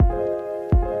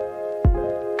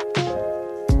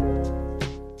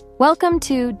Welcome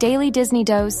to Daily Disney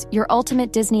Dose, your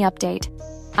ultimate Disney update.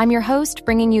 I'm your host,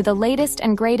 bringing you the latest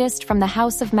and greatest from the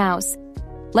House of Mouse.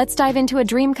 Let's dive into a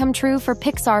dream come true for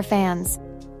Pixar fans.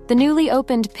 The newly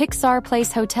opened Pixar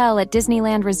Place Hotel at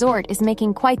Disneyland Resort is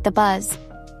making quite the buzz.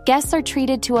 Guests are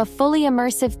treated to a fully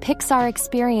immersive Pixar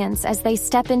experience as they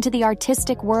step into the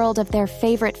artistic world of their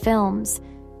favorite films.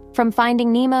 From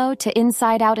Finding Nemo to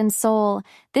Inside Out and Soul,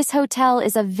 this hotel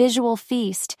is a visual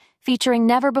feast, featuring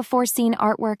never-before-seen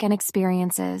artwork and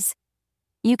experiences.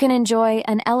 You can enjoy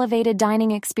an elevated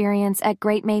dining experience at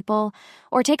Great Maple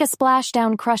or take a splash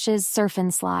down Crush's surf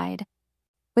and slide.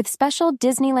 With special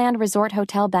Disneyland Resort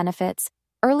Hotel benefits,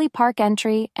 early park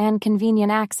entry, and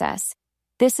convenient access,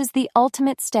 this is the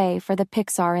ultimate stay for the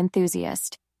Pixar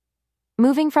enthusiast.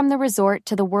 Moving from the resort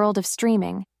to the world of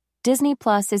streaming, Disney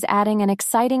Plus is adding an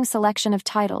exciting selection of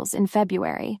titles in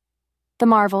February. The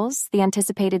Marvels, the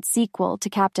anticipated sequel to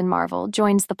Captain Marvel,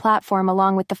 joins the platform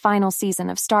along with the final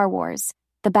season of Star Wars,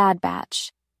 The Bad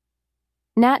Batch.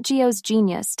 Nat Geo's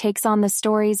Genius takes on the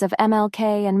stories of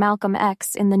MLK and Malcolm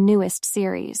X in the newest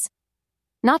series.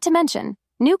 Not to mention,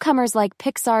 newcomers like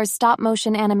Pixar's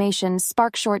stop-motion animation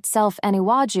Spark Short Self and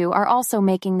Iwaju are also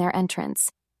making their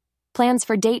entrance. Plans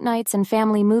for date nights and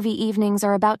family movie evenings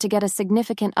are about to get a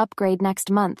significant upgrade next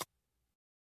month.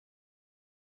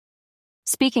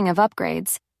 Speaking of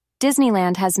upgrades,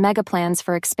 Disneyland has mega plans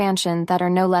for expansion that are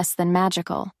no less than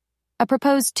magical. A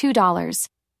proposed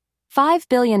 $2.5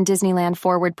 billion Disneyland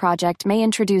Forward project may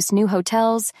introduce new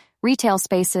hotels, retail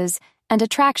spaces, and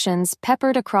attractions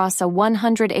peppered across a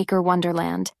 100-acre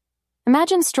wonderland.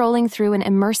 Imagine strolling through an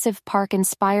immersive park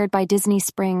inspired by Disney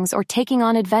Springs or taking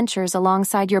on adventures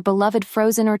alongside your beloved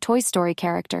Frozen or Toy Story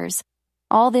characters.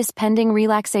 All this pending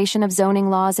relaxation of zoning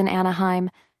laws in Anaheim,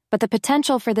 but the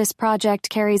potential for this project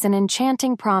carries an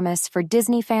enchanting promise for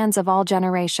Disney fans of all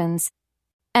generations.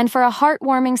 And for a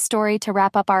heartwarming story to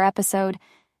wrap up our episode,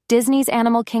 Disney's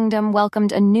Animal Kingdom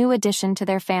welcomed a new addition to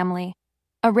their family,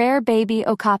 a rare baby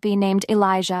okapi named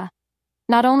Elijah.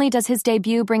 Not only does his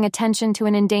debut bring attention to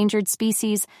an endangered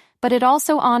species, but it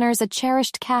also honors a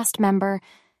cherished cast member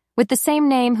with the same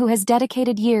name who has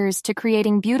dedicated years to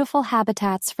creating beautiful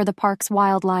habitats for the park's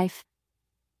wildlife.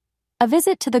 A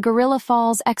visit to the Gorilla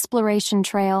Falls Exploration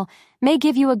Trail may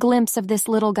give you a glimpse of this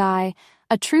little guy,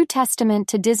 a true testament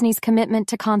to Disney's commitment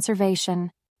to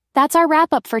conservation. That's our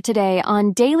wrap-up for today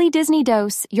on Daily Disney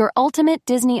Dose, your ultimate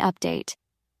Disney update.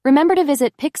 Remember to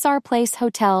visit Pixar Place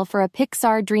Hotel for a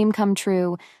Pixar dream come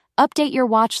true, update your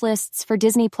watch lists for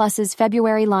Disney Plus's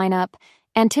February lineup,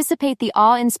 anticipate the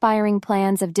awe-inspiring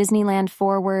plans of Disneyland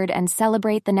Forward, and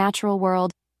celebrate the natural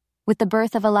world with the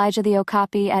birth of Elijah the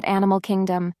Okapi at Animal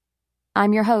Kingdom.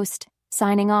 I'm your host,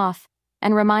 signing off,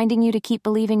 and reminding you to keep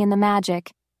believing in the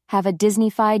magic. Have a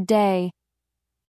Disney-fied day.